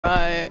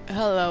Alright,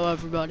 hello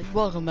everybody,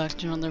 welcome back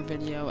to another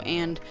video,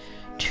 and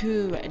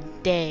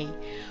today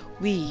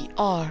we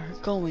are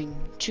going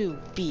to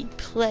be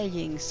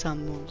playing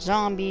some more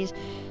zombies.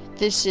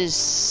 This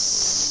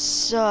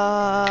is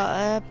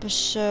episode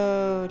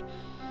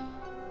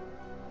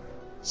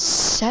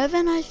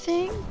 7, I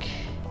think?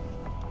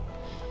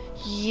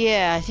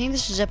 Yeah, I think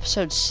this is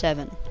episode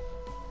 7.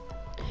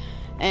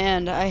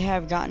 And I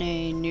have gotten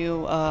a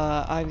new,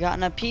 I've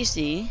gotten a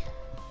PC.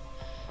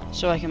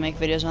 So I can make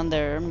videos on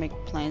there,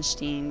 playing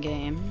Steam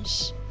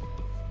games.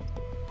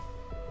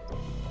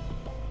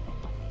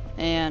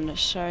 And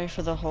sorry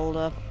for the hold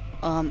up.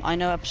 I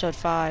know episode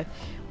 5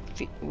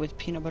 with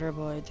Peanut Butter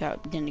Boy,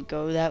 that didn't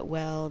go that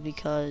well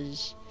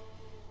because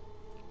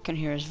I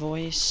couldn't hear his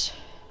voice.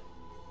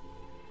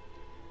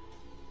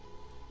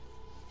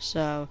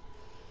 So,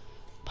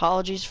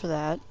 apologies for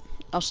that.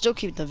 I'll still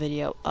keep the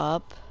video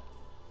up,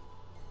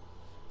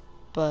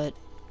 but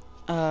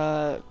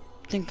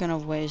thinking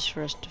of ways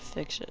for us to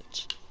fix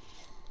it.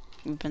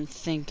 We've been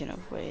thinking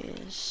of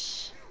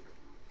ways.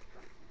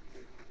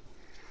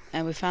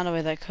 And we found a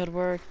way that could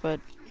work, but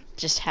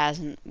just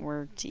hasn't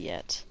worked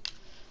yet.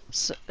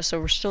 So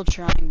we're still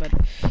trying, but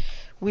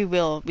we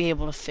will be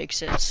able to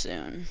fix it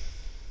soon.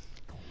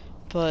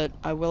 But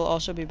I will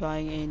also be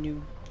buying a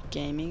new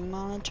gaming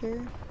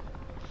monitor.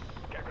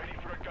 Get ready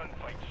for a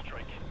gunfight,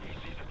 Strike.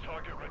 EC's a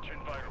target-rich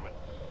environment.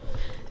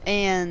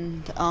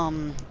 And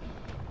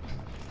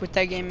with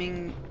that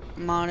gaming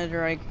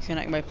monitor, I can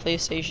connect my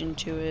PlayStation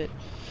to it,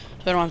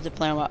 so I don't have to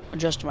play on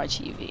just my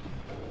TV.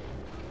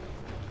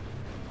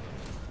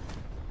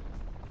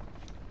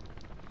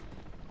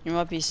 You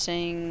might be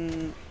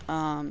saying,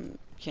 can't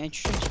you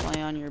just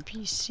play on your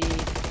PC?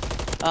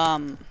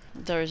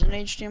 There is an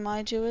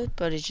HDMI to it,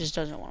 but it just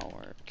doesn't want to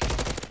work.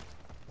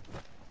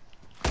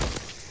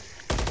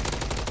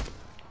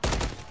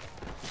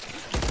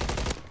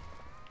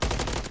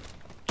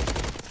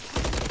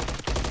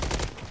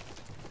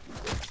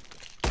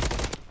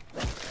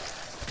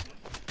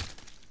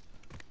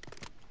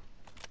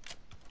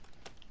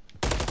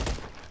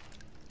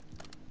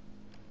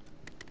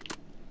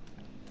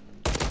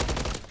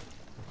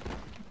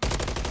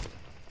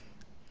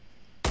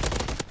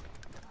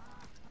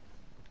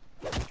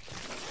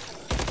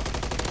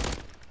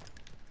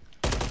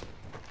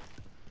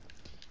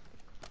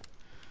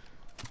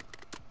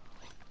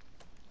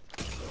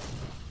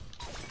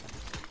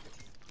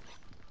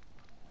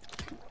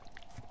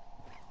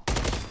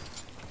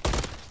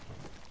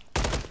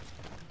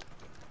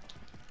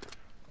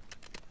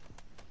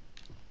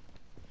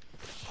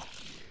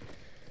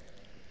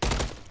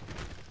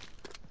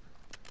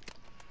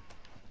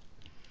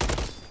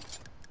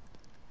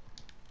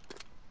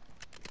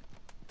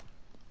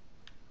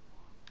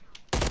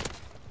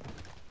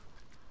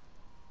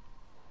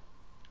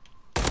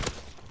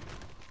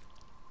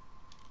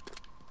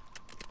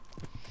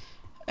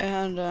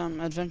 And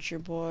Adventure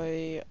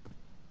Boy,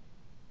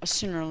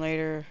 sooner or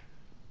later,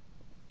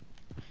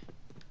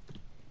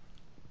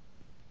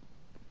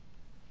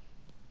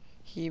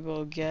 he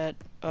will get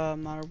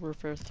Modern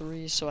Warfare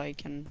 3 so I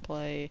can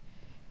play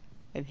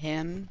with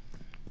him.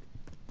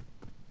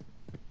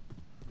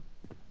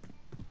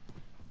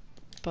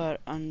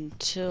 But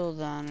until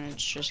then,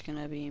 it's just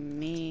gonna be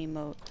me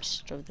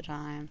most of the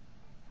time.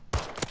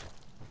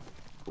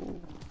 Ooh.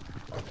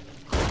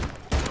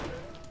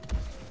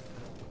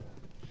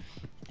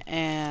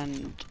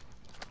 And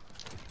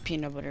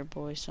Peanut Butter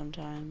Boy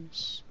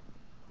sometimes.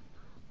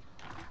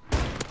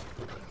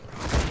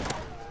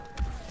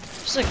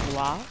 Just like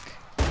lock.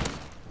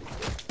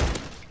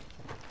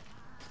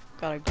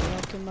 Got a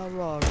Glock in my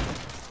water.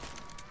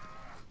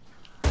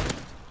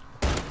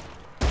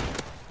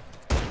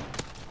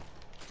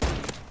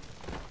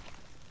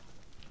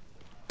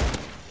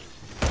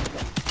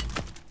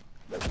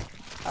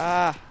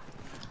 Ah.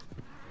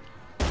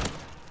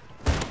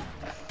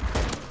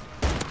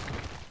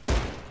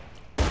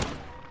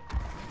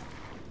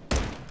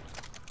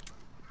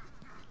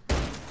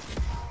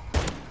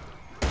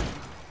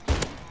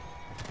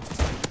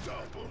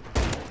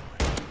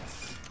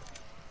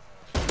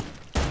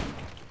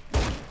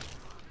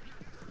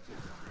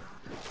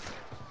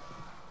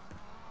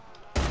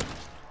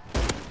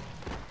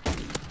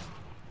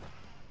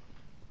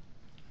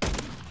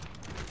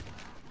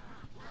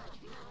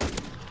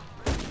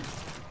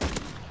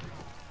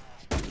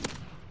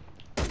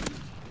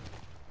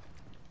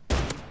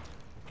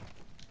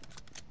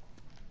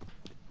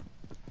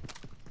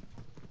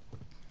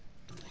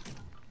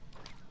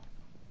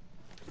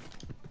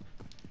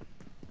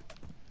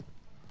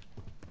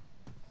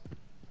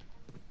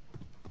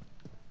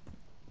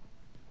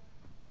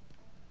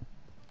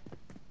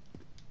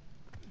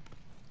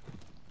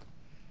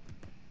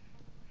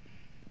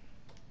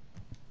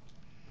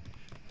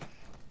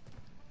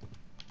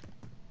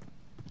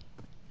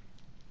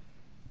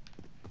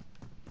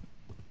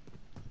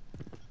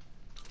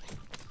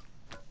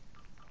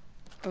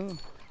 Oh.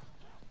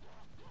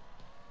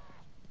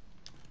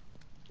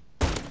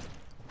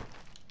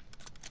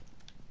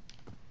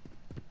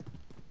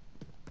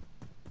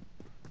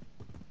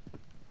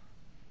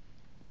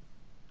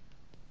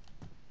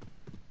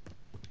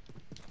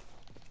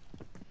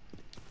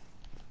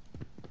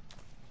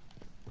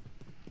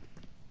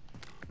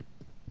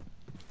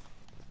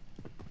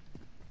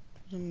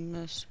 There's a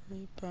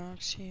mystery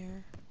box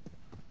here.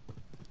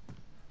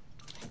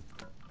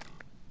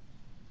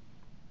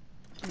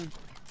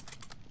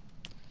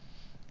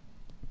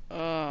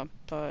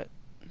 But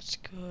it's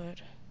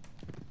good.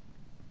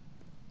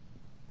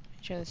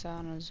 Try this out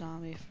on a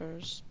zombie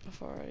first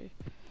before I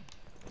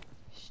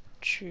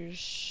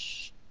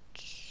choose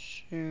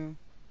to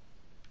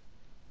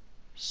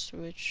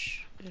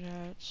switch it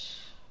out.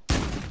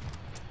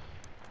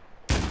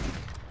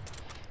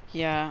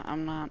 Yeah,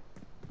 I'm not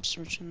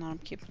switching that. I'm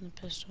keeping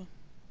the pistol.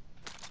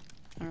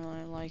 I don't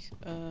really like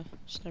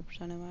snipers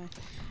anyway.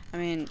 I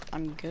mean,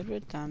 I'm good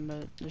with them,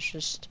 but there's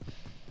just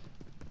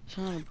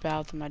something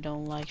about them I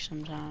don't like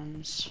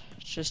sometimes.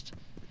 It's just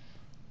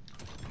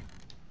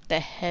the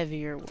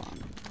heavier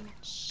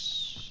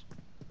ones.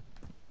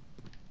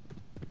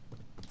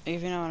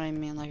 If you know what I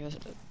mean, like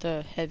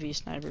the heavy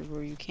snipers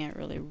where you can't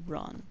really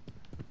run.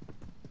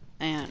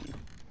 And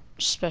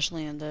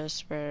especially in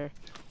this where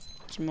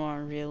it's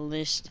more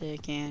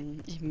realistic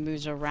and it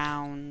moves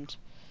around.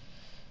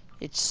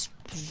 It's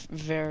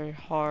very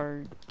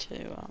hard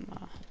to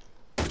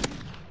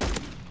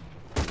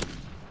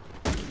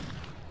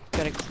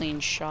get a clean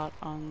shot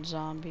on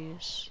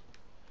zombies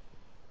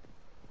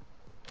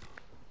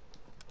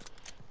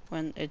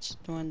when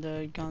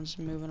the gun's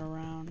moving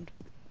around.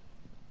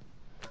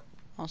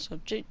 Also,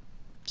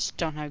 just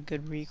don't have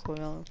good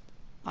recoil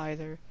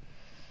either.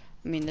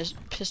 I mean, this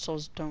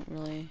pistols don't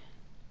really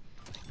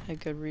have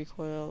good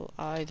recoil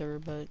either,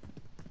 but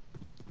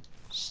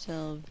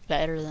still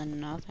better than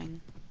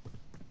nothing.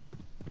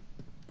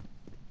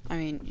 I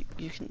mean,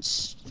 you can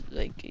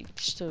like it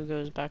still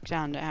goes back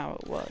down to how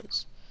it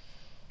was.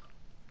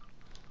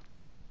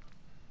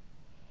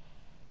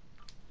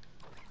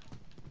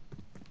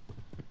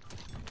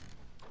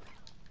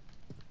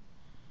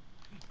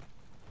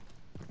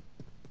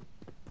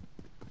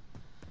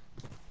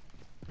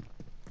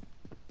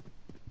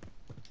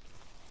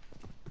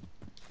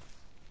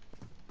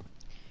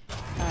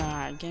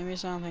 Give me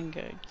something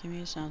good. Give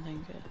me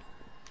something good.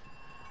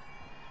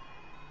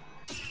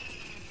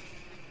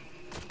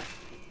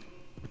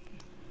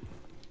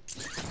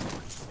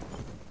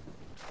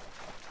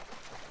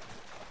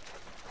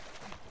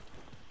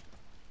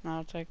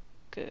 Not that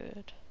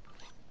good.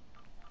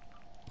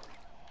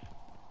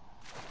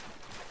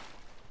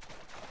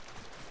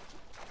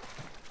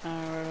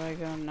 Where do I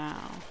go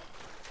now?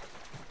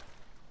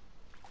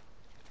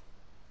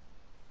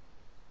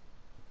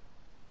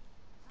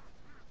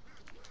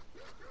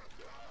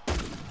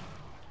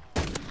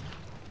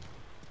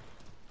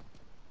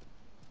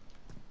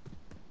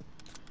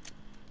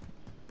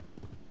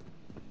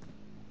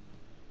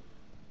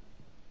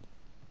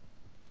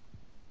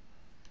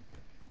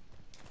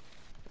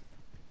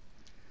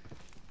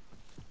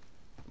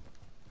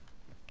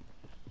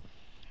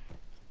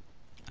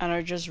 And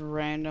I just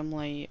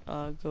randomly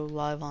go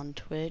live on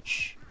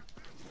Twitch.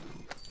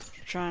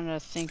 Trying to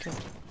think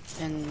of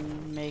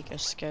and make a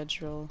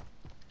schedule.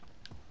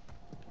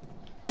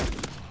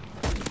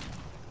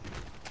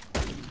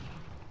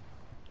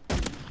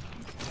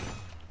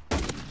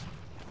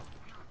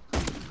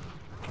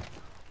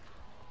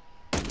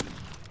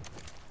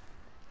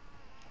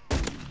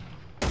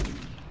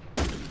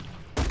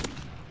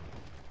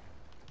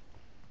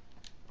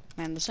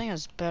 Man, this thing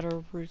has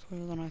better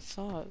recoil than I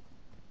thought.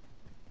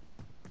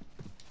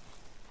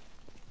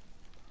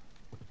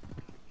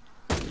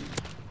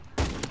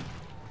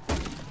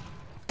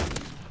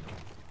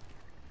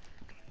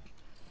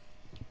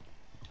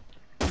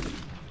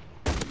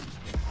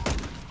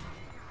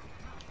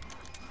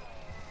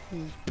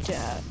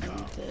 That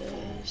and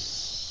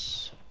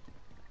this.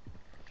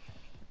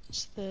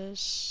 What's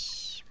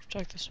this?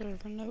 Protect the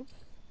server. Nope.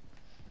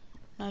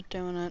 Not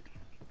doing it.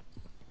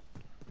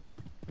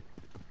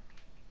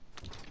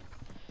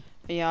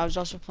 But yeah, I was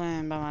also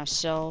playing by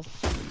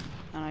myself,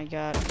 and I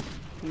got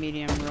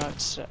medium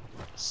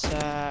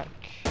rucksack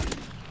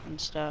and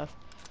stuff.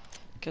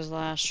 Cause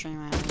last stream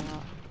I had a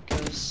lot.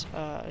 Cause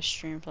I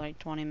streamed for like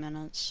 20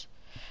 minutes.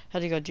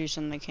 Had to go do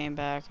something. Came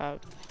back. I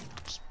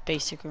was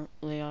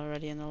basically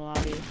already in the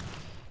lobby.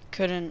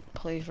 Couldn't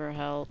play for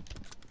help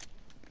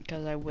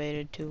because I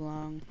waited too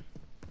long.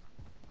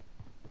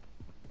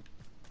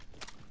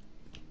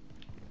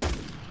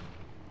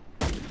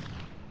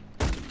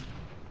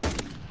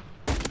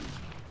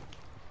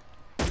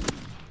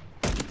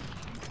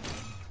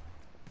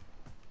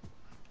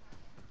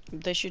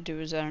 What they should do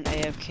is add an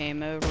AFK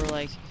mode where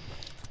like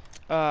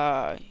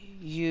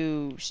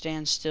you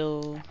stand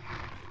still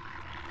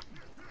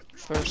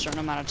for a certain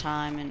amount of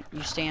time and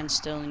you stand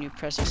still and you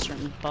press a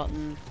certain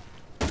button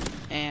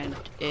and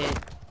it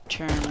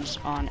turns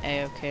on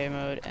AFK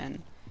mode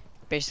and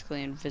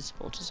basically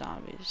invisible to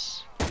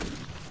zombies.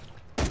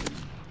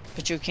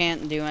 But you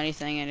can't do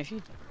anything, and if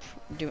you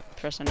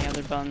press any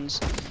other buttons,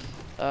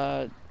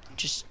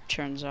 just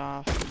turns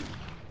off.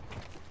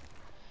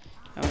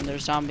 And when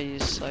there's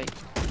zombies, like,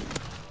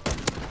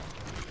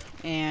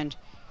 and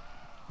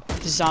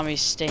the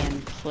zombies stay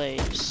in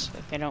place.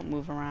 Like, they don't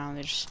move around,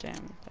 they just stay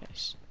in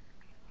place.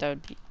 That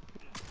would be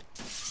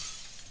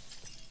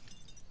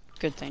a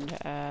good thing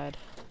to add.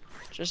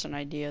 Just an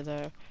idea,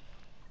 though.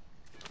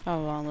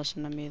 Oh, well,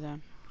 listen to me,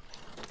 then.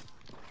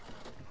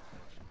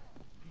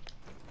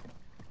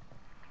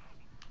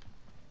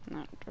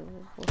 Not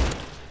durable.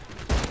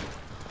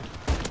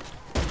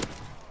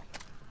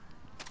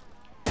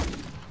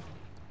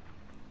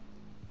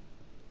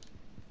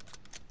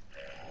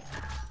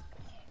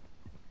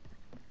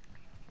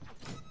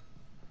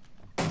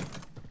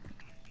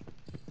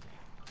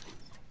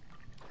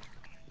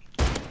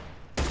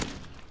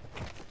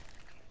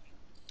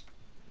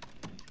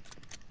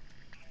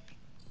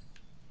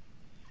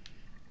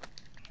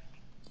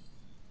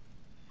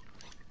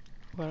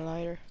 What a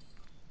lighter.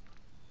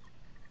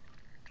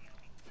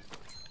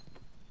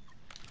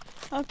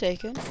 I'll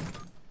take it.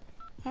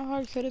 How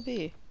hard could it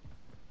be?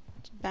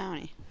 It's a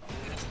bounty.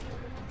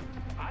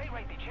 I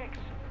write the checks,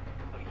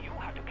 but you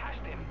have to cash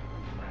them,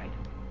 right?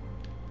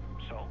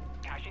 So,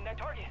 cash in that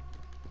target.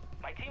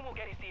 My team will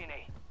get his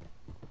DNA.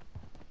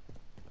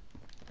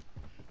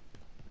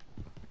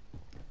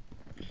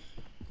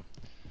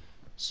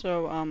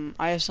 So,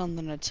 I have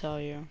something to tell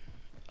you.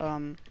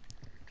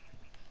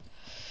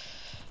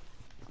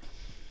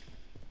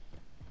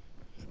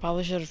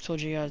 Probably should have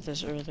told you guys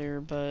this earlier,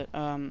 but,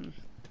 I'm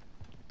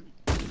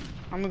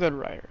a good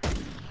writer.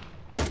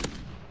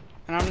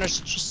 And I'm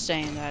just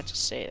saying that to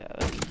say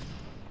that.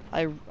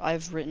 Like,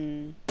 I've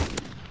written...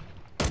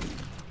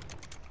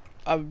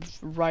 I'm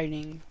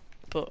writing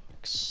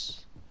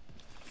books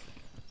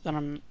that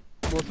I'm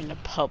working to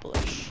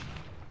publish.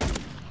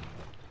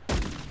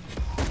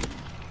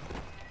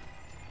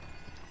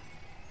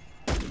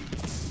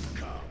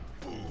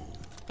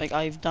 Like,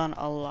 I've done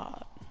a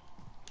lot.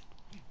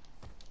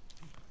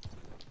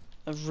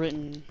 I've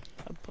written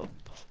a book.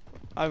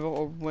 I've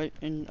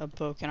written a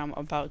book, and I'm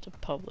about to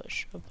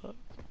publish a book.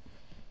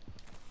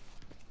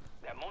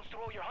 That monster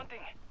you're hunting,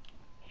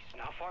 he's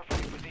not far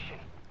from your position.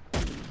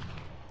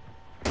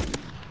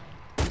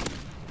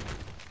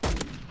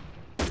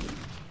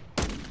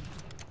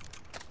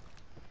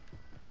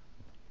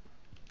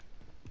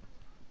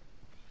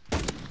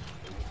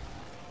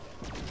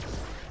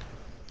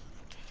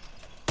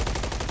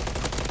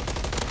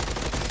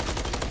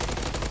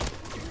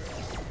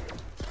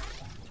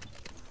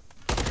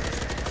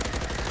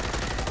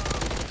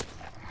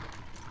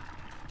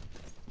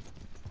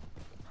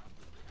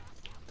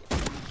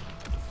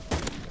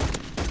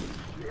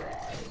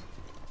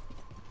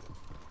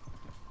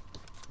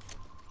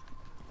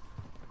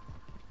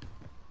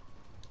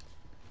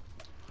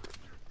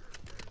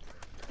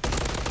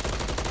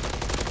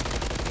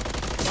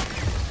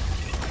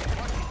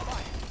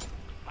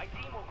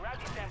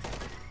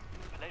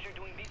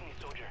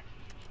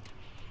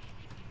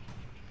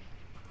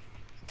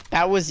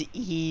 That was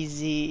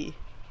easy.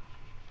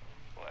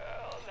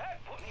 Well,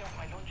 that put me off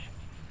my lunch.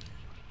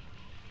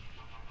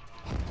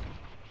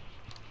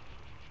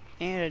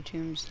 And a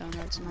tombstone,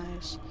 that's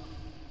nice.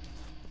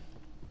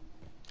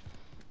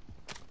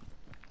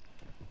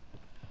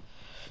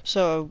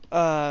 So,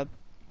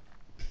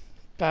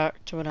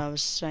 back to what I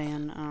was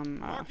saying,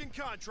 Marking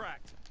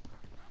contract.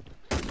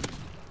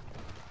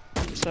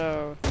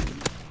 So,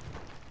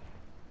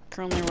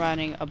 currently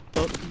writing a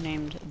book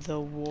named The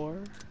War.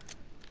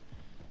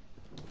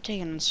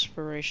 Taking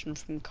inspiration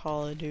from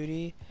Call of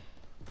Duty.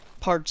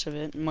 Parts of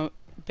it,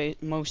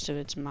 most of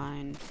it's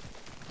mine.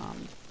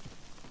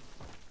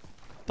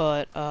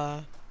 But,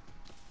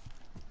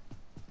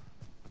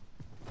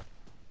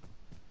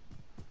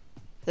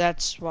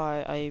 that's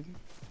why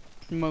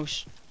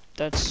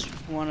that's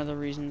one of the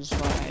reasons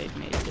why I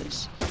made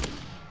this.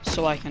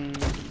 So I can,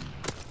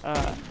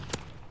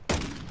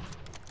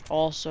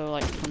 also,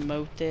 like,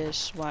 promote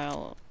this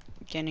while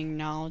getting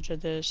knowledge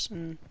of this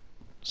and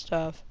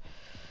stuff.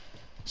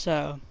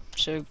 So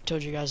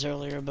told you guys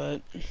earlier,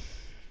 but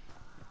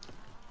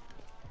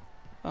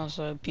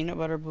also Peanut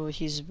Butter Boy,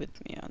 he's with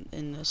me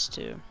in this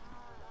too.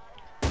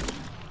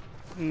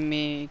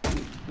 We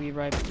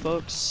write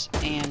books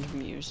and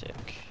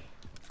music.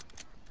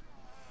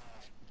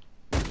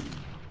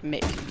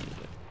 Make music.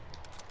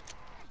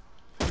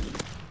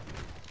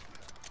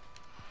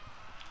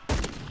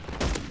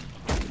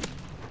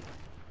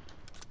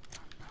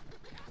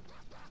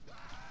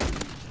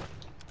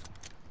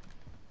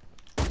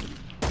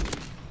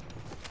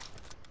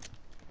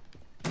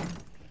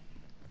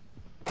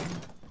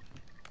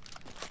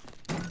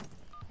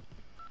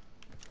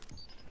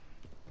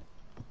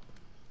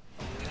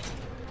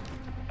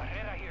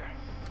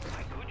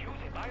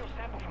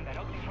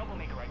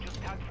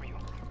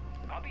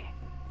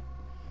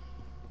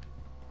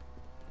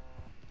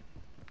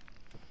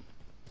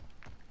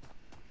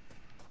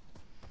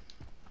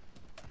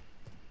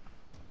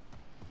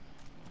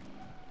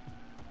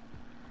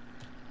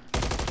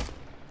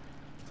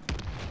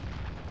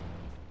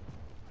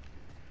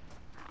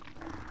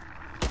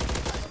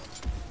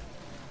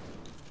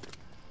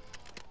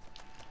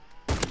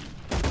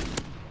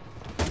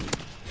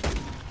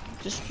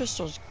 This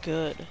pistol's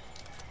good.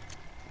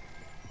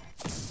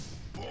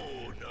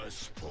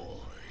 Bonus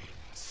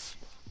points.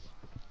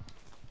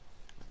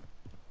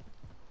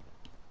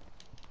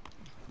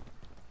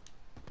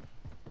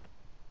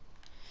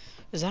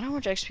 Is that how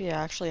much XP I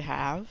actually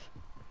have?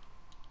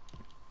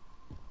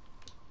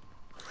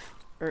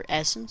 Or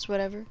essence,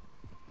 whatever?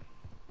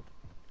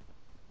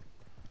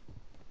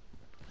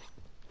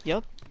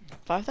 Yup,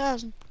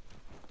 5,000.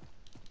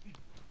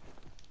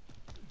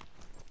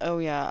 Oh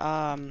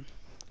yeah,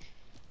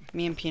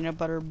 me and Peanut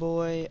Butter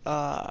Boy,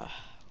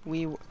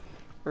 we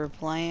were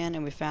playing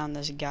and we found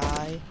this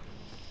guy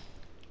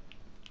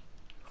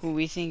who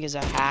we think is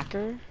a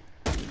hacker.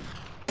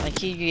 Like,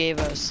 he gave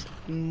us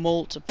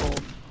multiple,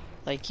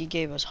 like, he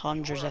gave us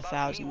hundreds of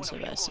thousands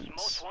of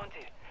essence.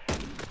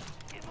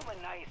 Give him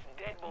a nice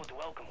deadbolt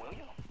welcome, will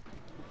you?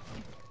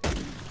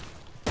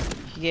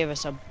 He gave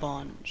us a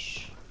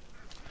bunch.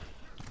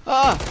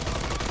 Ah!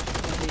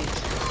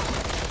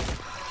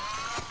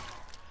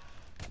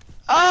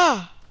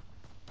 Ah!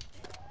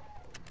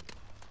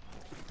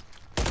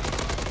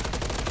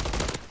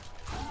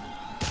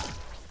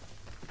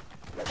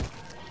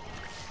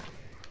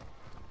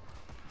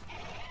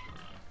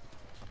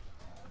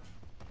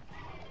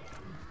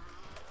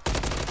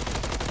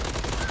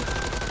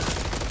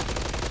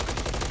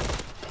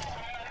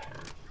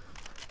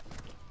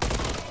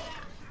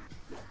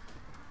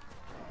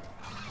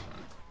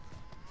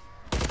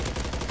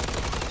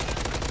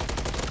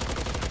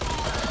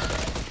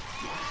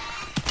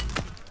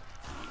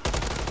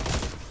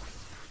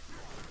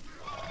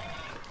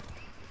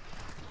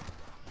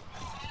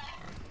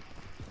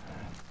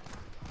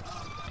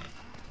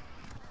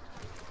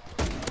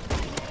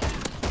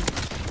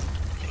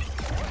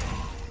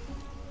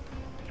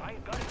 If I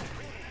got it for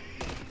free,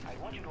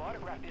 I want you to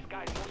autograph this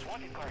guy's most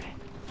wanted card.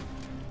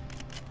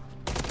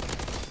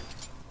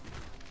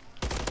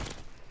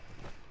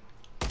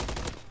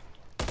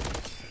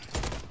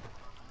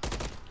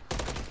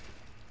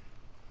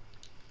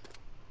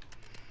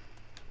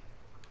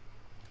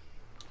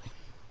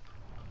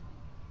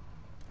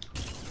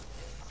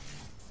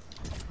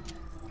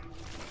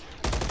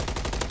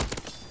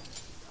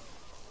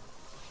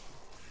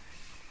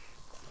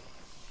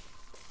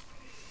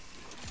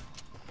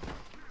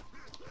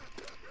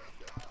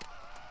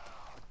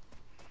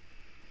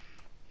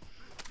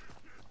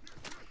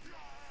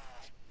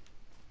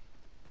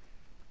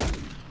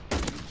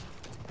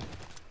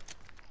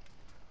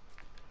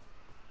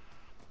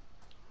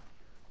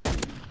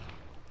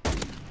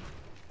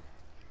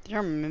 Is there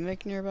a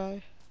mimic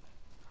nearby?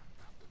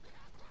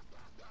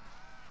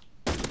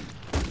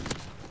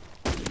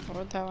 Why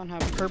would that one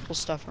have purple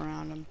stuff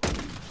around him?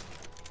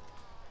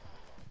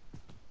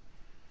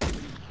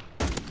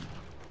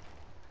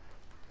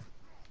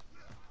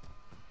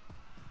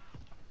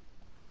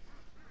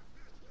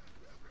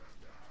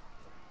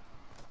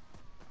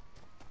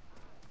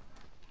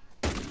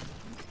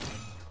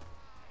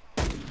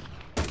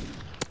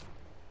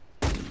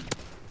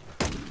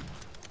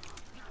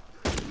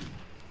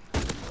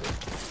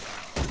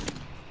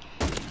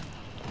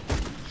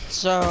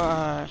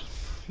 So,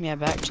 yeah,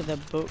 back to the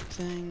boat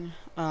thing.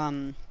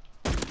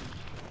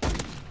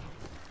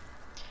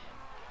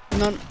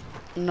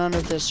 None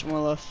of this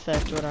will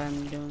affect what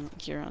I'm doing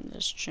here on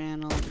this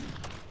channel,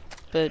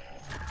 but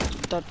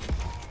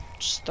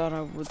just thought I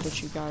would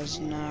let you guys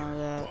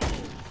know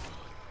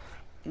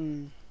that,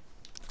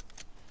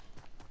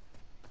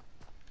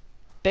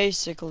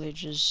 basically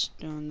just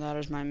doing that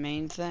as my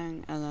main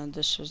thing, and then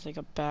this was like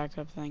a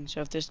backup thing,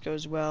 so if this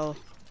goes well,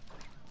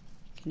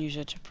 I can use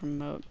it to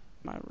promote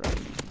my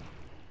writing.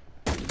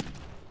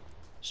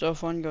 So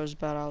if one goes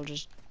bad, I'll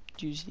just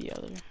use the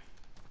other.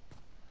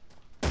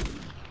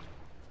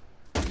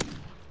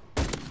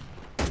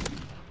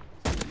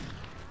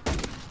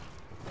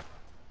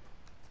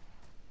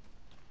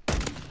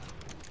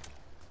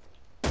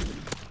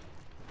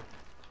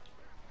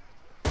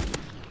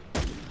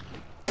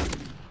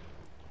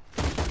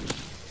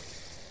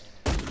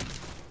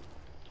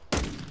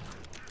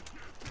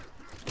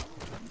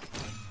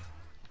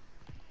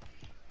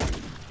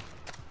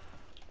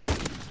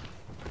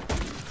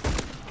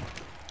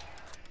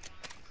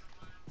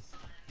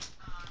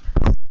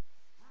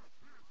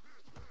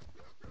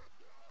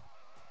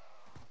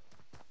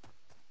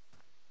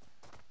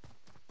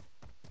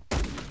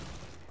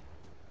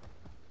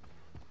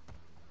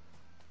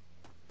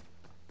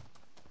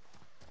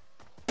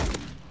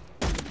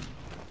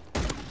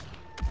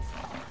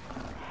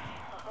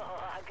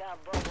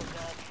 Bubble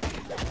guts,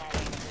 and that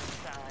ain't a good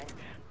sign.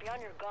 Be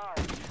on your guard.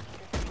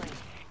 This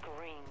place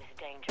screams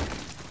danger.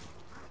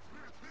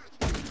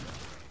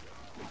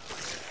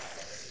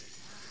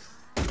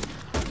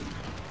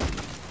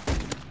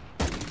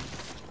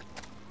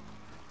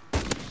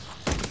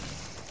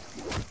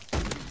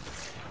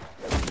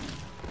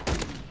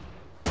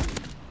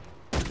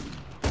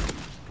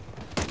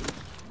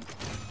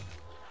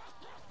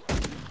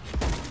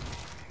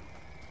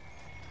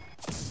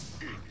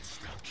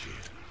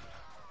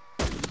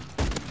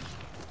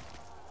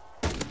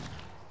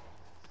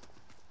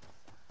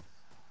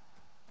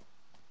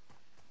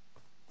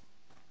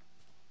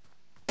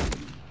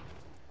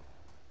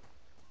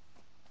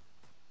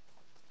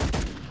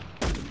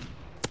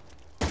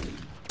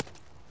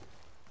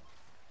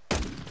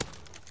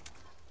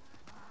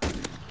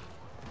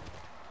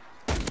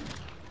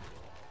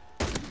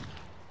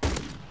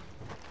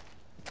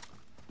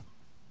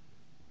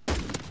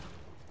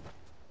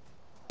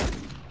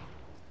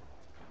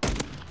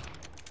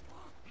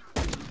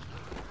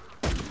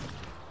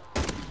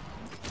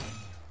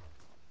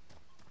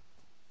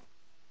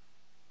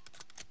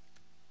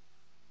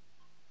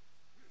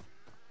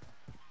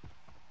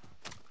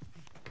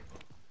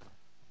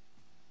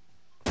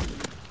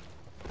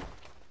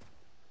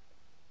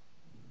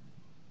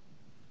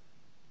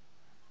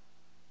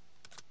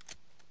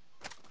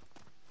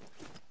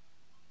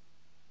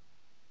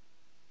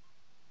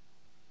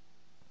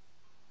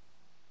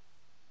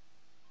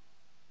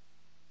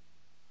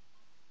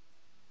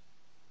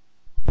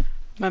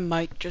 My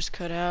mic just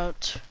cut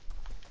out.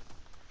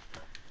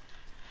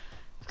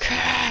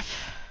 Crap.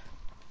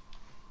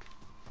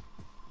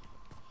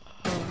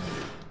 Oh.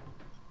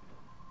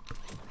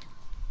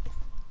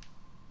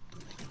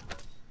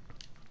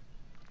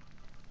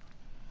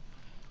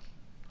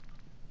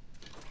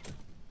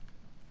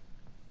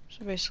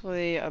 So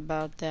basically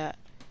about that,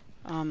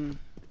 none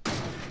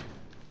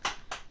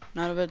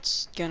of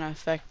it's gonna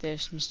affect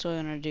this. I'm still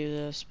gonna do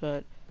this,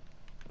 but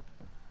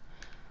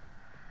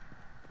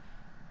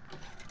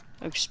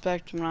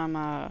expect when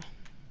I'm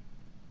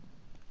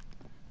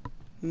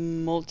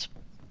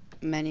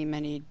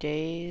many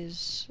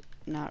days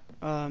not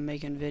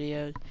making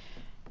videos.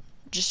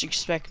 Just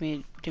expect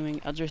me doing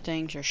other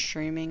things or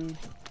streaming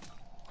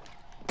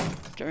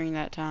during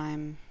that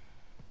time,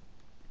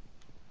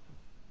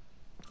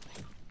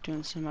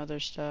 doing some other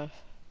stuff.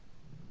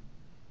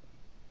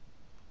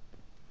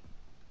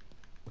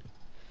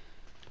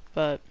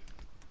 But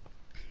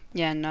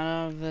yeah,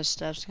 none of this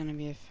stuff's gonna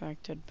be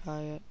affected by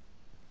it.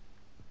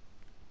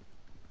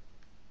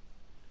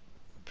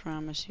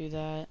 Promise you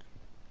that.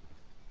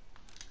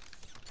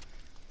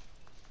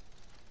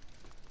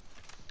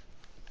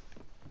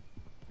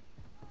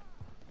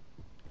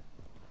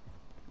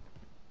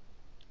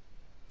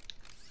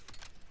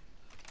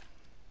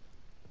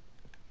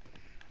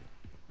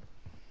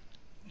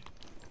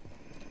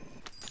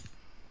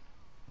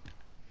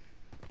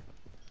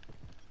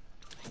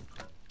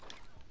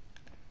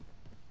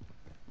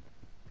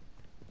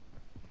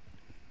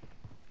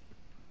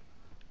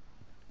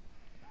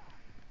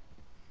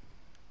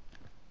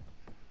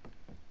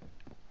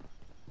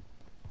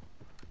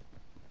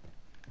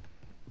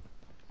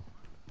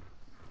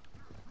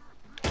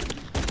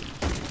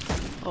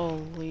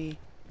 Holy,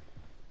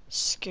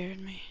 scared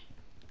me.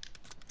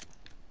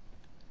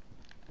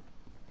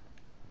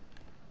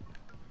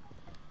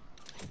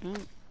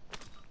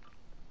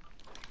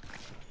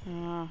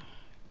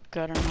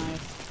 Gutter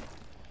knife.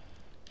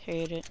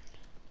 Hate it.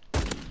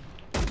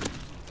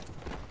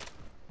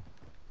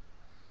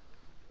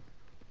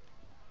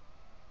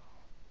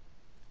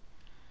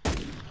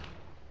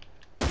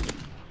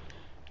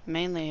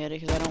 Mainly hit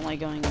it because I don't like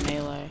going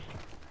melee.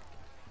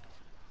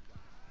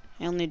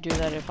 I only do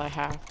that if I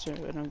have to,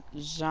 and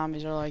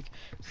zombies are like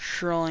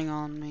trolling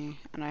on me,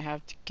 and I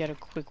have to get a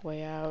quick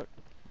way out.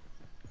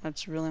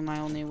 That's really my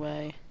only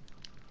way.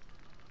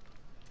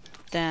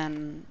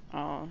 Then,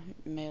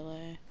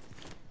 melee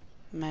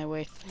my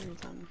way through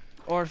them.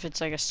 Or if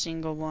it's like a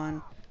single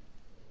one.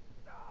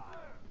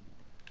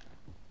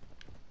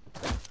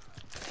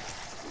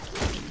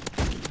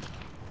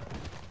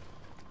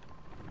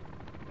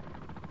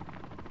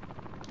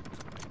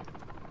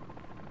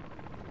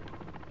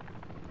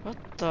 What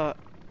the?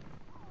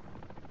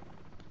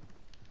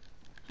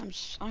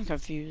 I'm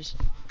confused.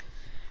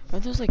 Are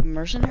those like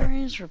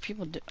mercenaries or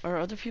people? Or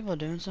other people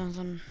doing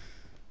something?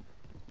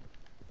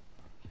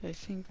 I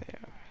think they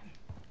are.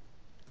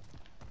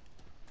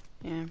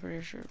 Yeah, I'm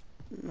pretty sure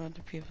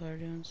other people are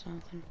doing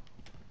something.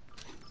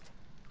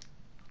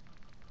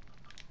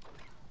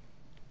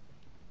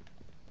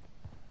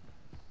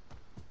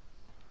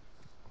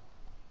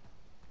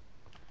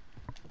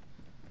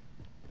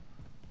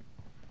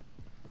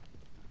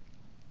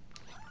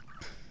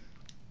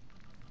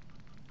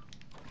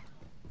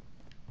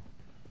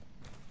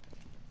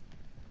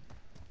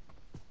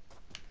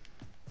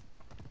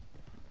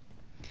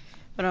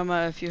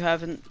 But if you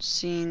haven't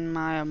seen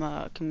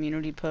my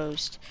community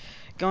post,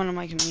 go into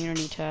my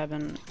community tab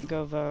and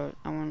go vote.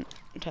 I want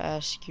to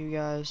ask you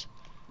guys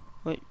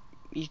what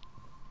you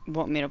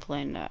want me to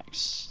play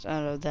next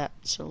out of that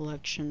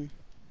selection.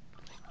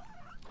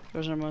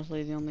 Those are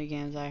mostly the only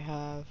games I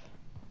have.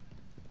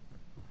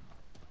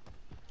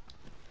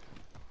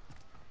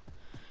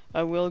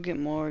 I will get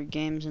more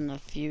games in the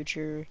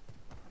future.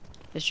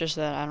 It's just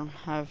that I don't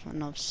have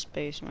enough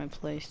space on my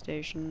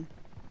PlayStation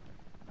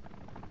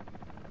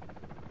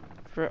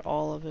for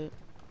all of it.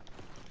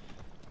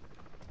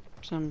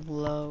 'Cause I'm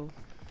low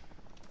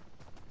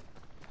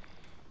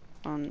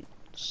on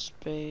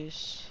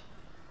space.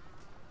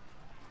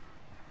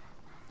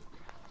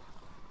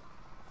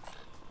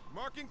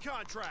 Marking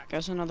contract.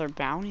 Guess another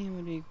bounty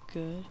would be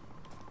good.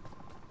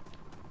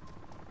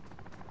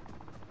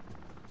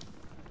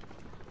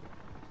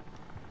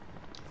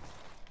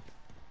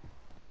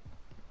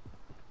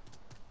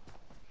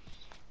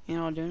 You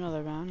know, I'll do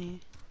another bounty.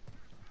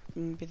 It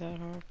wouldn't be that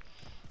hard.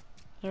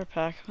 Is there a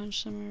pack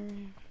punch somewhere?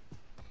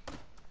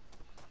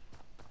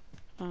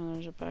 Oh,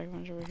 there's a pack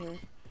punch over here.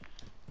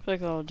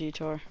 Like a little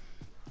detour.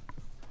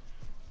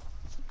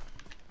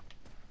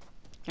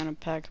 Gonna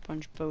pack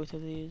punch both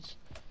of these.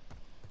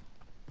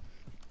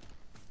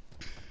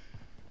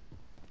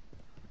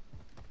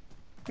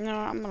 No,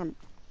 I'm gonna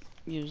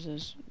use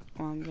this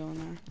while I'm going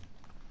there.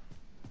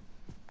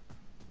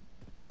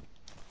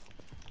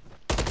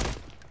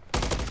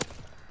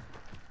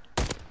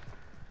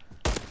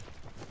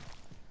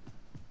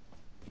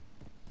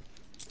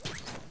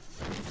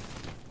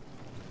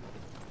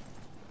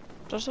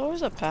 There's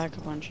always a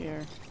pack-a-punch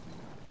here.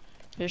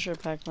 Pretty sure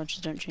pack-a-punches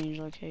don't change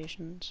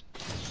locations.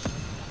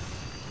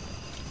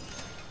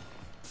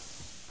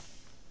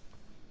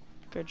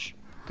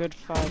 Good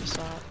 5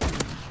 shot.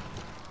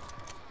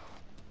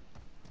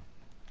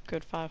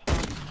 Good 5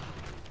 hot.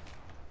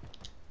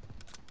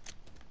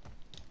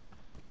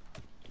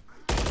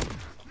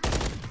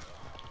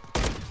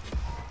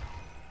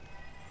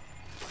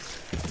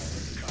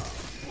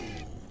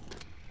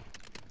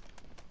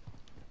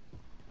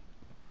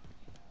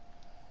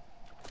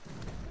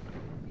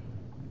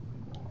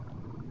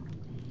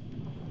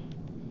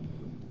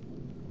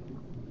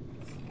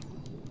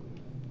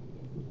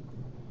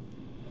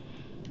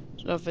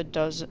 So if it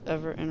does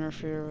ever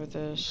interfere with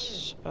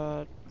this,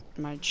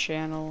 my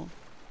channel,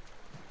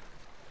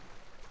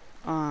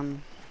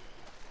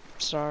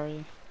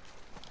 sorry,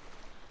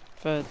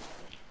 but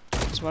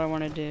it's what I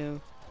want to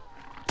do,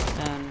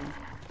 and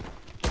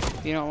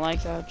if you don't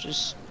like that,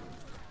 just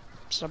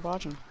stop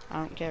watching. I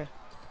don't care.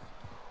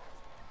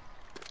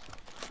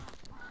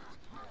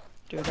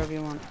 Do whatever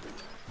you want.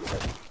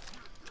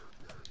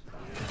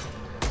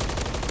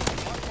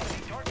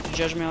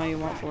 Judge me all you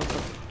want for it,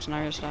 but it's not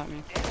gonna stop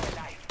me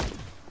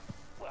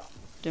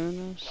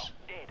doing this.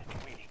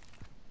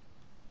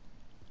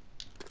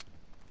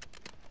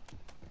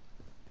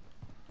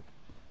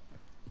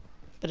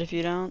 But if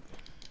you don't,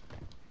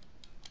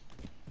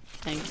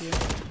 thank you.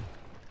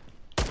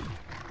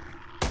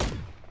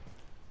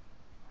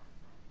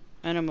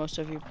 I know most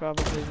of you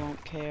probably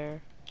won't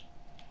care.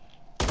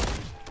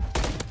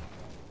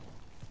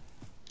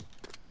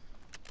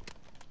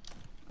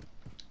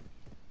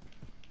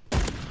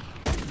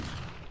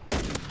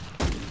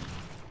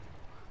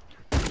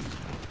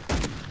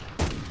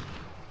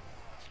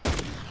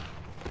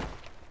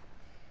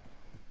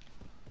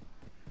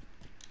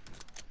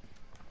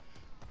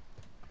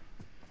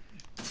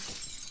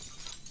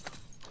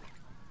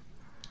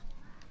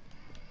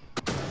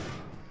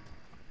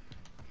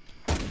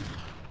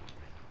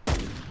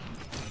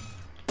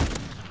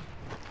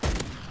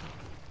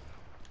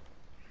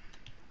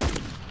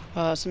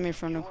 Send me a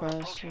friend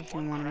request if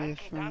you want to be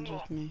friends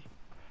with me.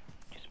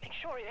 Just make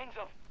sure it ends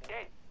up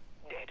dead.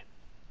 Dead.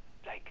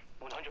 Like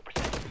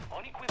 100%.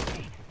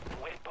 Unequivocally.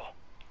 Muerto.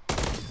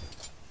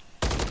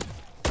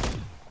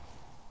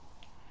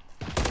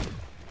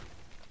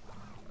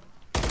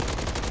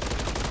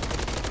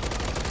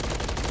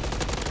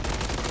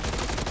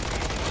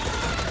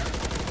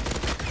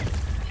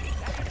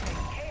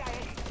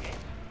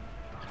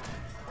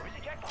 Where's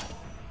the jackpot?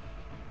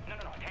 No,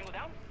 tangle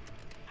down?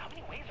 How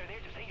many ways are there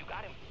to say you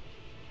got him?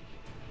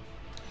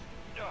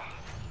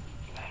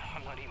 Man,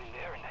 I'm not even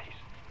there and that is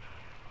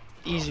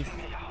Easy.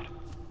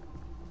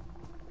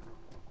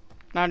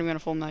 Not even a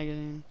full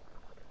magazine.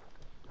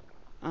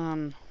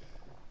 How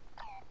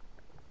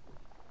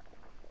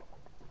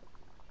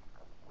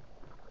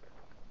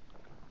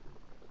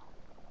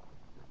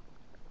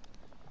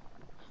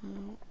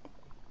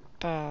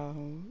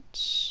about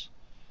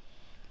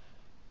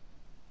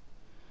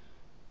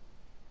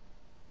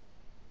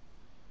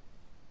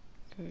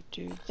go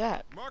do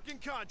that. Marking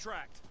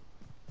contract.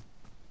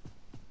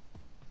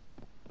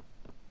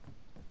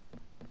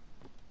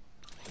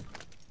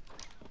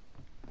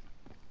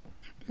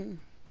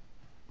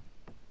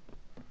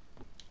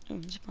 Oh,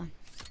 it's fine.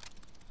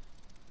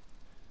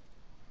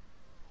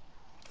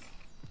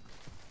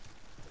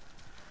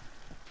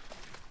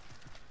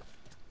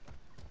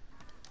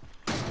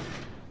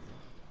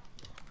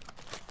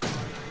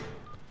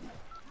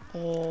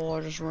 Oh,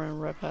 I just ran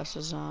right past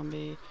a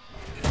zombie.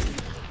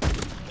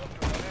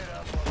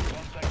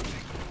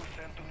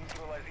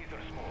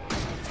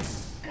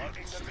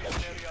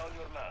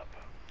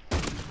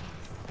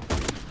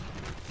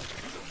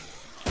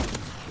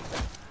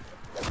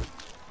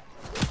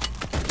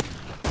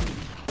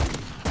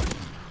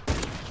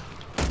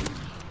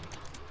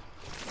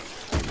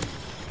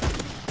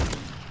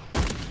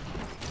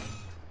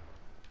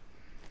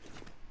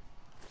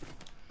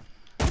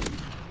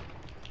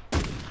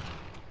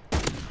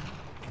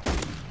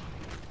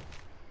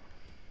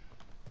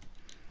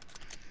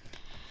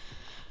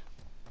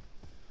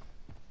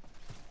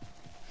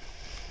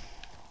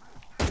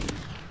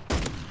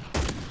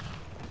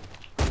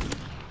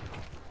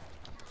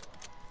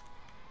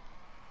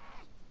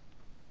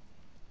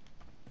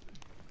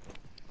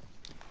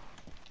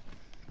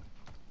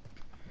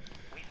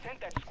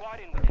 That squad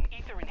in with an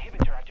ether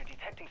inhibitor after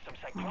detecting some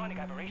cyclonic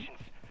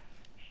aberrations.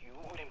 You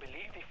wouldn't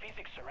believe the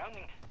physics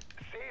surrounding.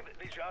 Save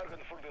the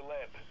jargon for the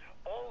lab.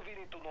 All we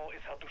need to know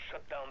is how to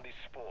shut down these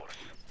spores.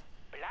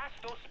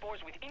 Blast those spores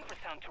with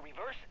infrasound to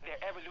reverse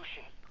their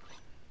evolution.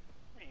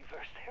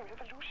 Reverse their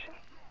evolution?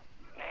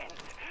 Man,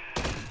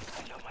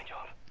 I love my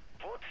job.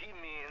 What he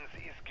means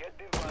is get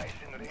the device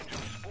in range of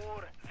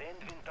spore, then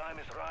when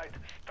time is right,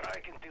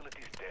 strike until it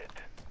is dead.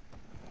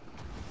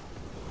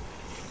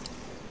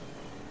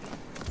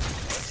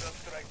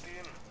 Strike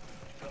team.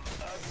 Some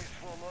ugly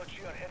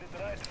swolochi are headed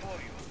right for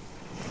you.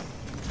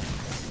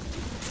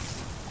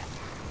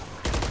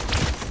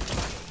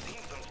 I've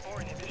seen some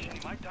spore inhibition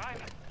in my time.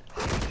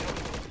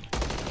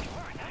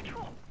 You're a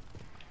natural.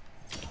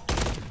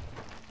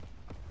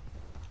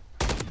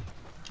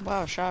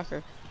 Wow,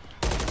 shocker.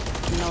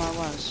 No, I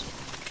was.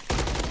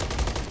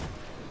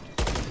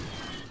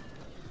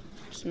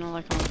 It's not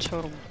like I'm a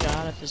total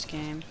god at this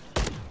game.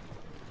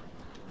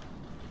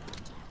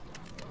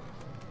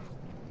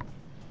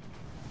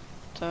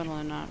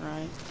 Totally not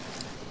right.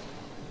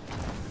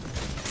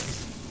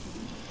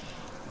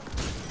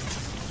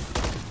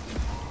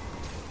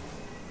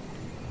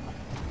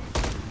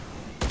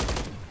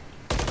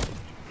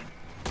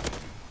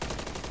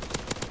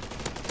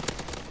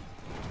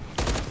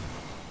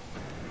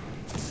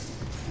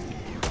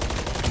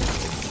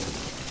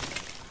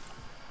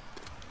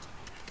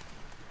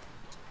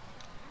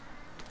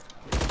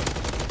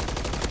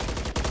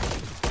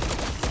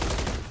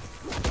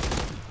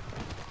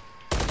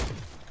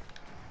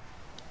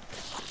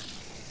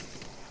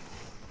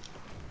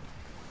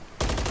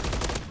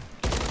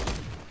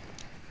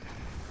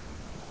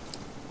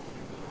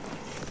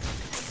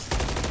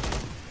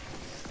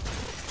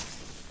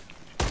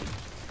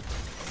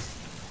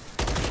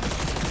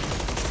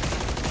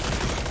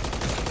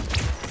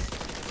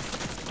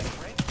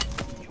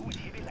 You would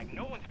hit it like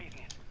no one's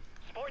business.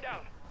 Spore down.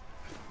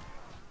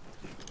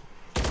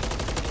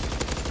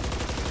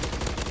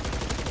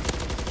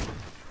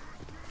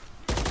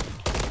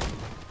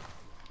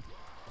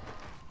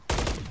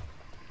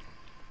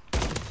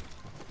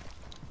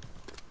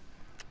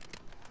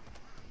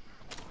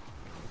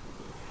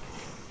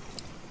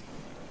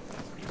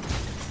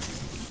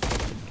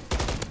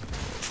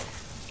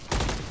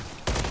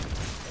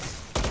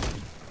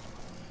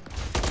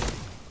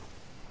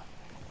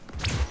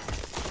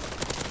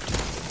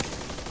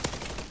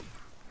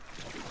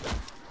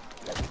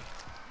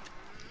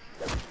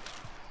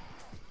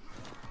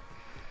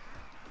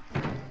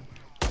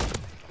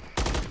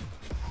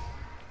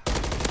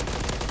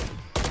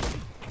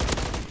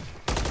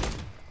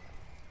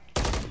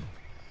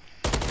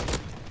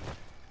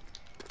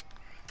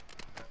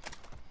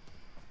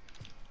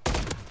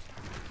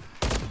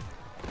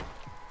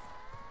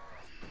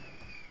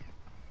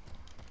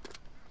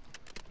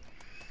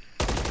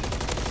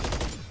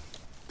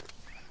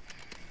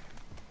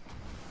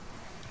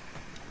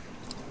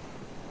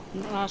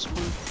 Last one.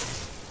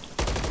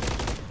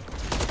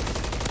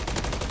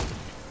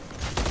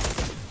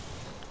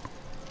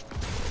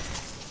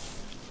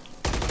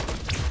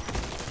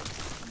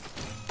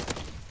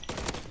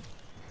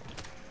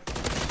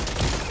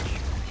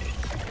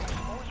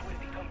 Walls will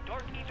become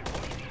dark ether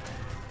voices.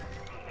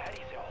 That is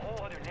a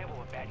whole other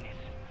level of badness.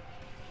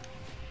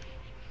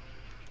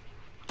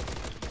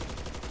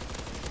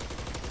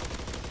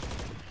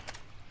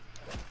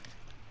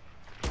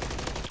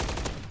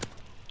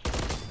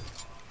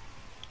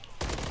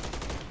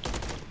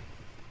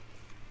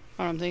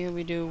 I'm thinking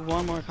we do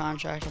one more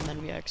contract and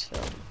then we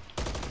exfil.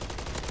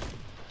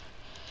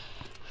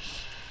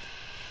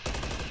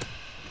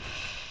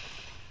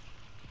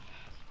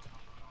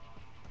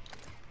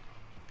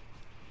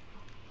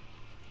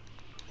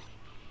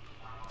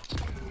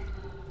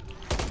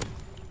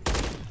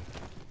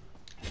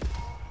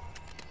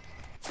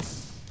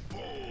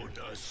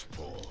 Bonus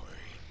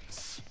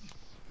points.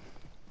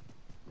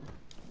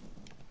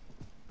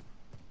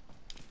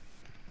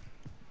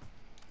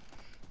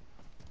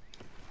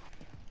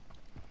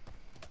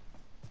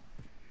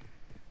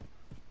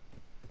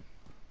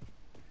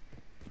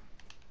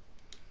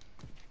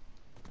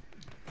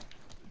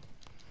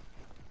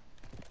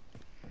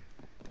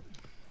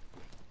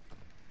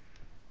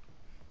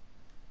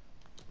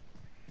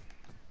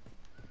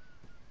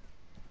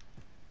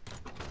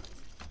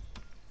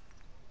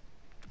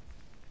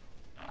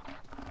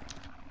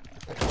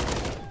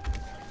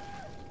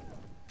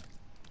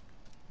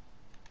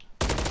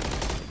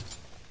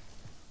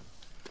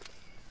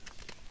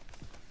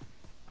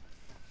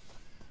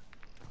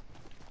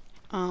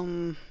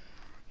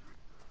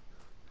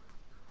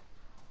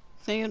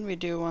 Thinking we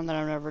do one that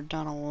I've never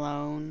done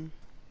alone.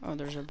 Oh,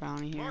 there's a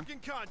bounty here. Marking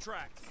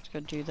contract. Let's go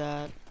do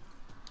that.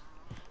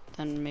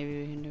 Then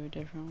maybe we can do a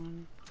different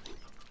one.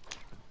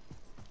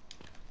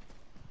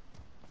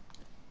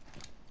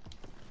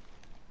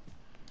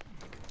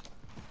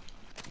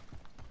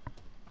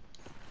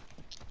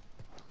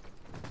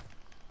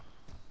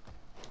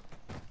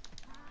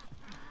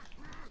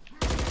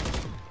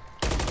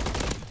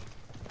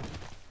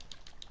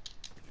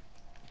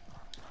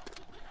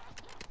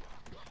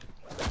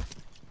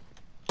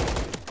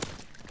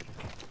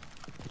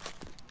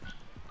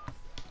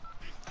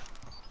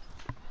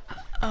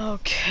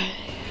 Okay.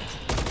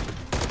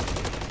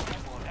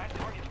 Well, that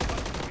target's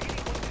cut really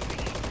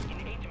wasn't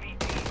me in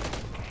HVT.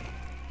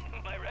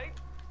 Am I right?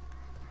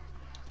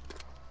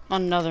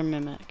 Another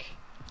mimic.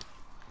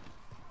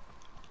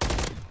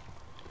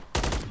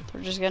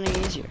 They're just getting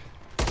easier.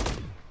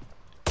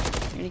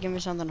 You need to give me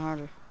something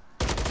harder.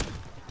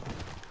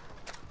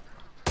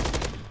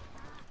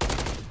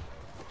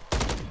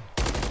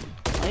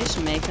 I used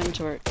to make them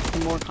to where the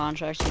more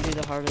contracts you do,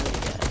 the harder they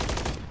get.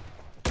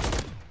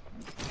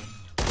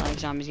 Like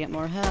zombies get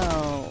more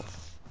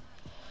health.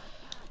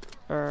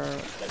 Or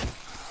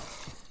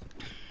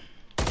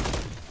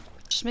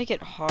just make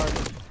it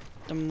harder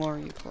the more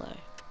you play.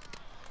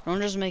 Don't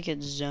just make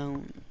it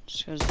zones,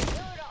 because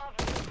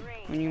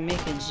when you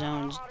make it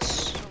zones,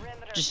 it's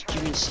just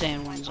you can stay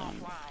in one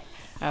zone.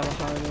 have a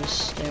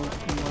hardest. Stay in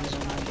one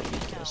zone, I the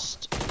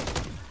weakest.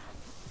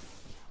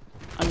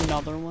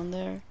 Another one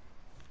there.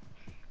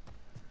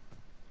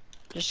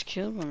 Just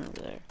killed one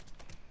over there.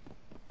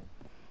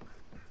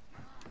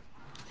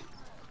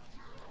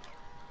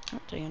 Oh,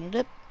 taking a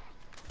dip.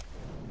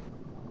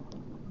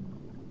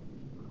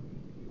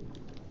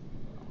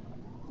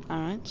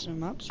 Alright,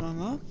 swim up,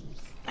 swim up.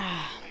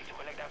 Ready to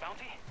collect that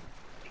bounty?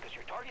 Because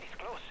your target is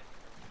close.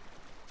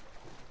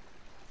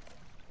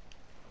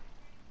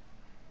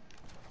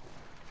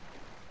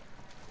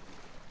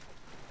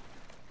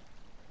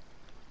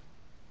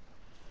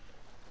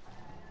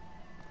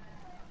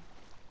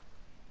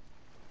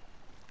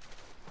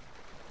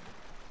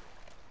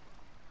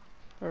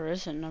 Or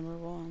is it number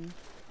one?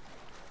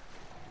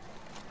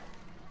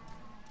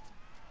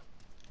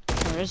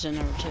 Or is it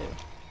number two?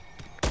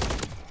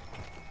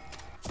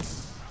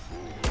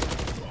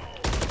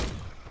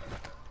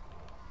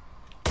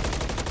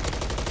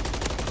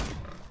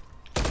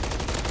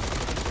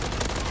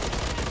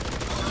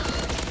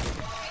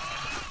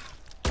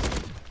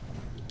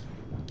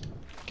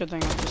 Good thing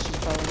that this is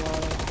by the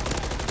water.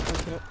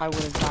 I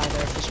would have died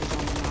there if this was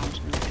on the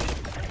mountain.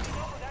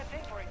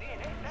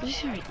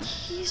 These are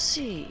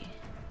easy.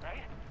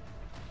 Right?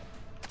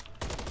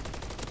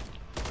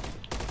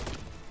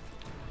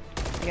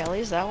 Like, at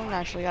least that one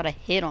actually got a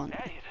hit on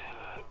That me.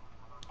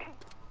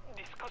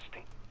 is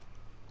disgusting.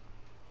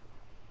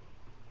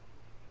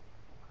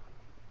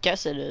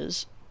 Guess it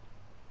is.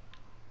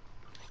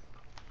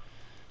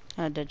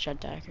 I did shot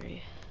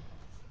daiquiri.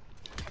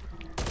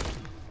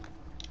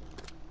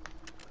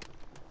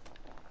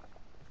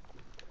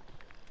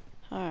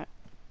 Alright.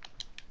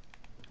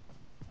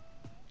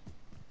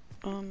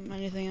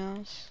 Anything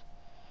else?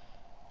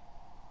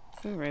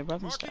 Ooh, raid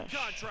weapon Marking stash.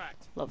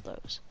 contract. Love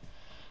those.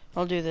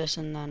 I'll do this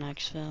in the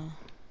next exfil.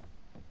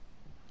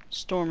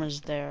 Storm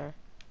is there.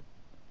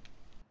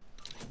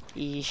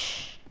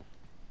 Eesh.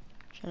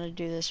 Should I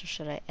do this or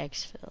should I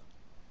exfil?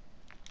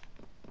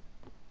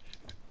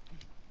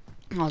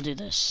 I'll do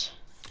this.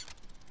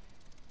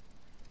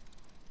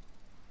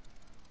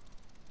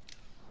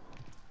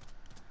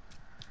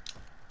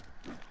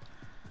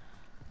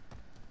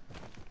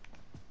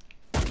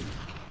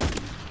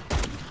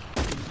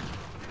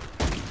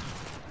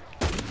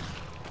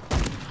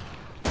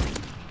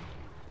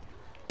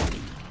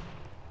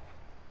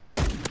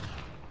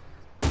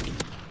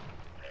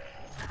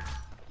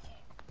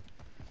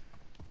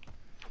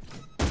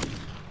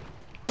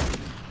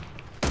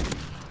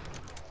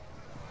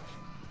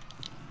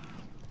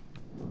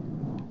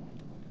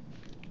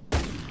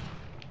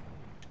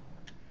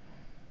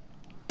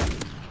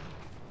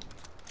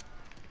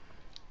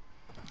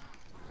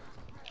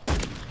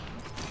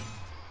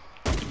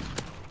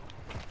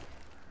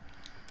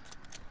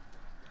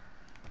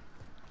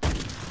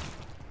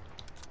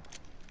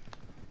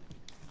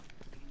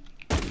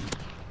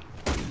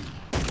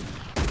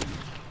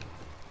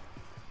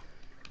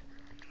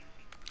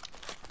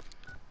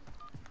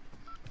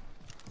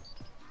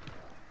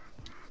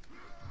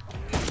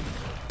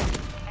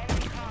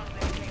 Enemy comms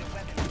indicate a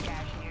weapons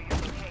cache near your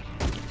location.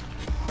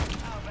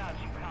 How about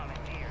you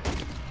commandeer?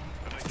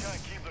 If they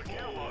can't keep their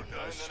gear locked down,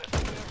 then it's their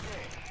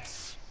game.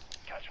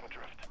 Catch my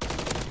drift.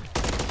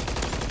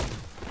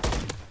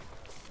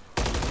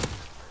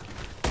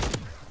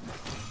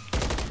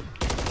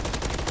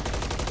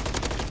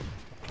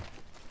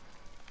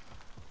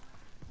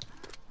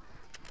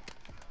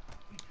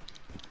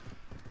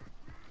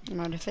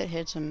 Alright, if it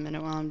hits a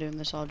minute while I'm doing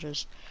this, I'll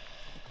just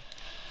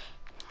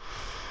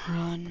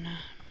run.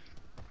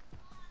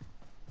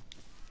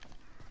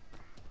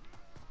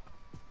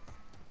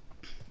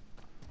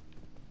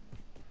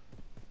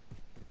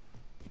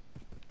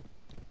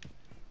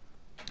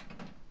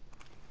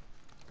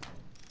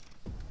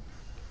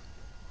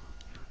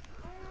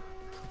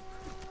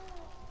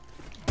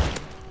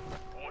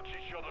 Watch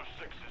each other's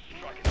sixes,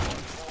 tracking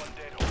multiple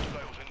undead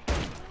hostiles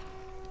inbound.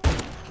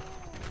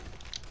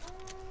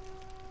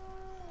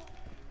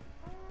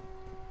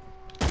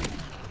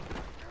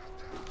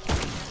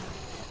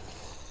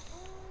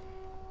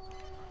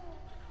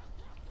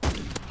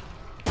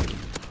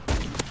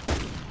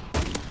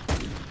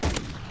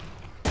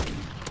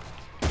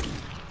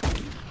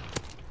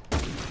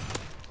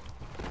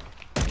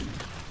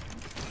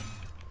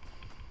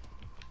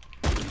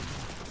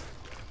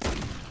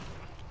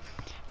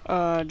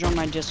 Join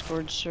my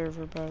Discord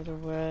server, by the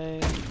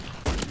way.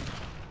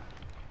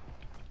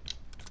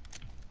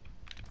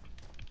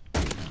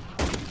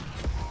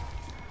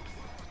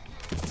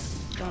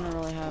 Don't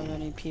really have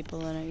any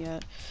people in it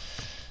yet.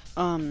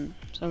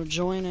 So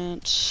join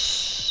it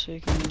so you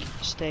can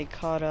stay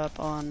caught up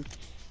on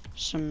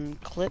some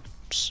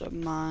clips of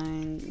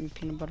mine,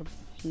 peanut butter,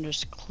 and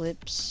just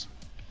clips.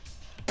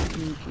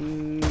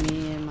 Me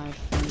and my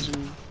friends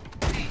and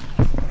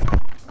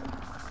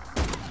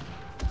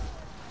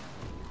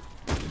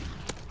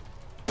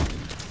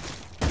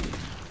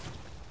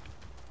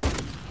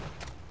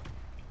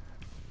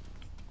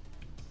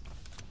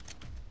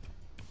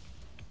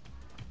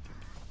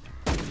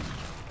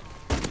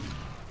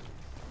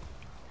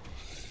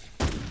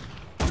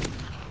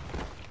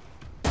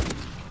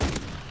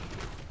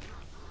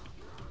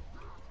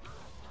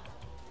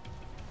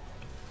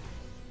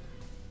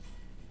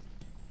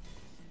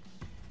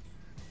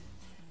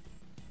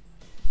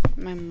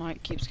My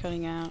mic keeps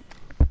cutting out.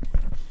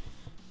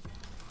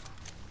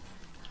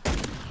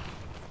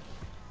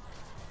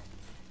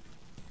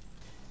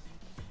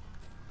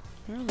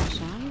 Where are the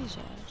zombies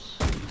at?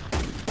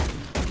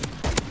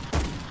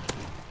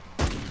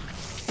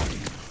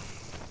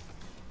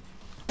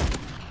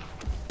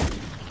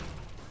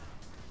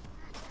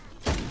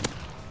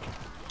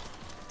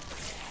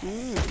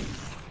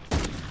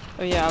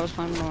 Oh yeah, I was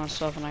playing by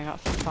myself and I got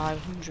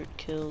 500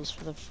 kills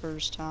for the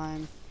first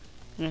time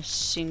in a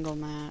single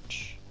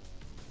match.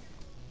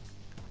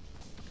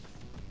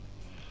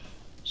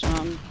 So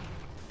I'm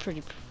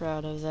pretty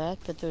proud of that,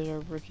 but those are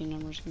rookie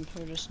numbers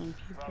compared to some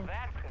Well, people.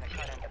 that's gonna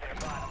cut into their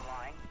bottom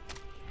line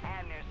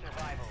and their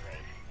survival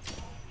rate.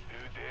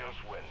 Who dares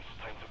wins?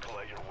 Time to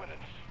collect your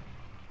winnings.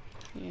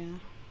 Yeah,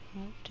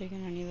 not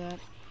taking any of that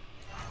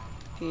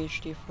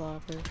PhD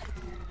flopper.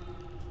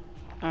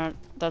 Alright,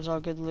 that's all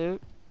good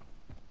loot.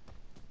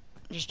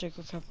 Just took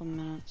a couple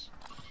minutes.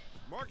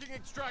 Marking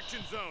extraction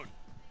zone.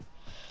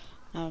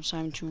 Now it's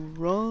time to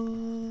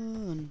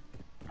run.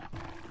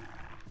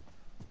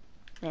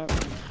 Yep.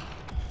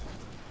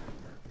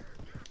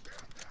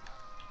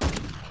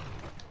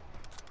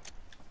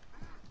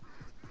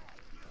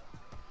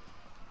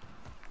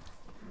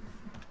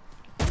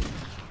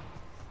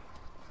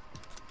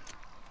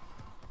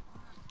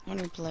 How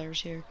many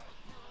players here?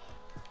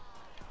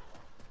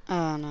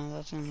 Oh no,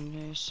 that's gonna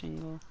be a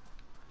single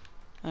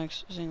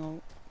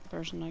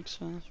person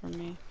exfil for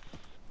me.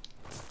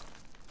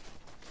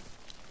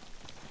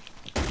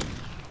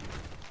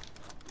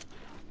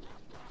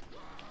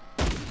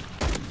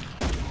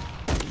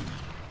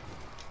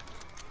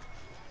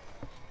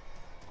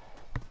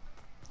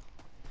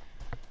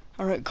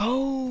 Alright,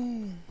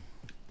 go!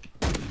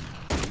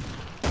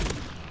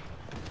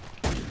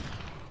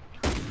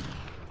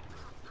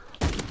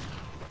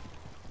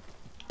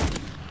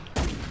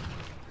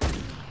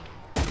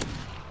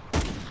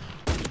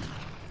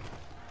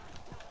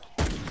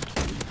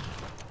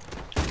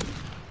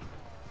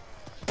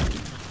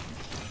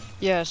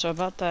 Yeah, so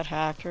about that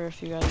hacker,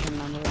 if you guys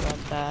remember about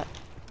that,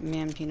 me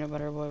and Peanut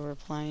Butter Boy were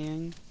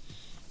playing,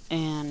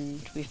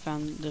 and we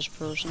found this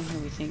person who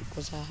we think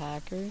was a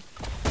hacker,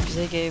 because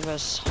they gave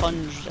us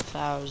hundreds of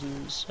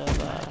thousands of,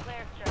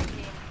 Clear, strike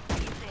team. What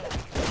do you think?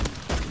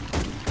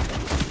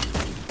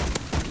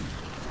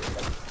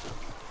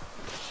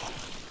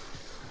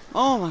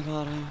 oh my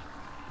god.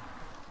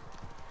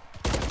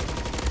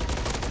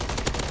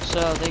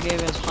 So they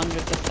gave us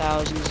hundreds of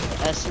thousands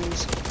of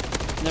essence,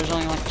 and there's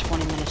only like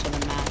 20 minutes of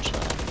the match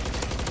left.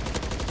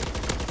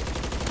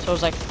 So it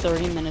was like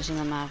 30 minutes in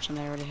the match and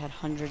they already had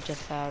hundreds of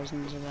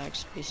thousands of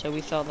XP. So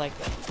we felt like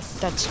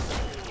that's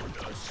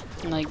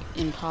like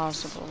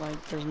impossible. Like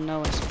there's no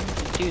way someone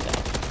could do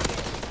that.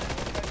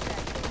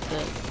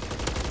 But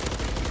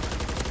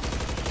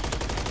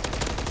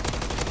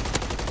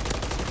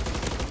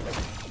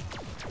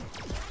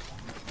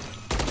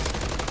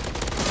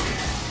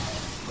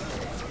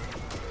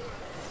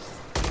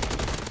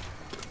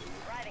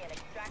Riding an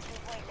extraction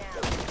point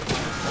now.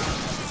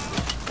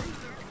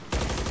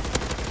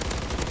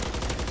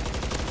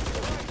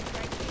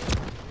 Strike team.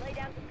 Lay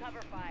down some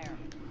cover fire.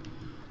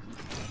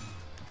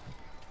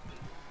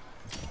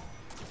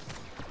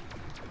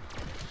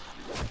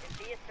 It's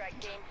the strike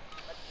team.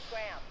 Let's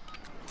scram.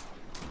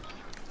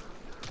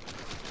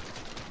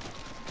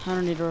 I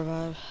don't need to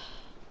revive.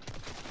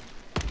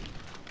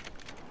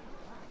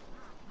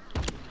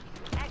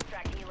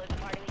 Extract healers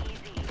parting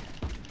easy.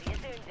 See you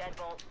soon,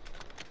 Deadbolt.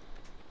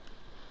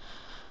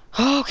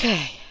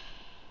 Okay.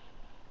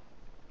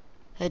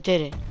 I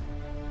did it.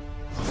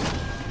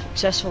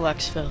 Successful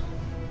exfil.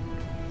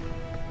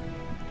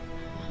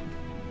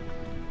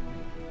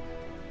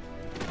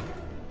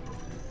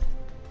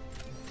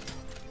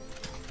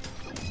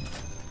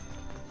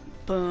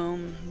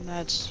 Boom.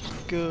 That's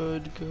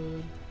good.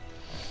 Okay.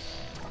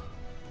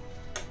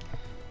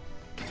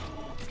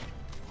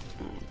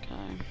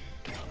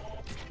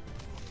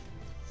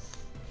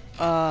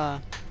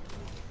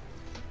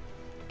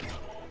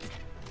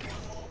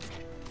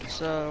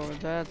 So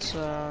that's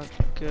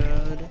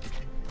good.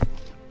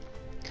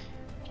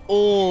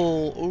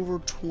 Oh, over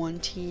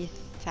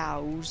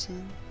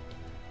 20,000.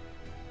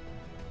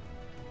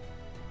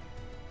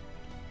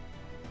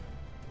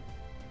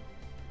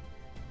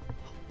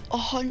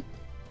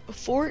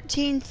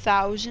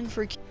 14,000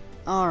 for.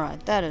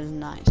 Alright, that is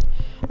nice.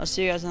 I'll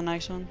see you guys in the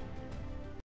next one.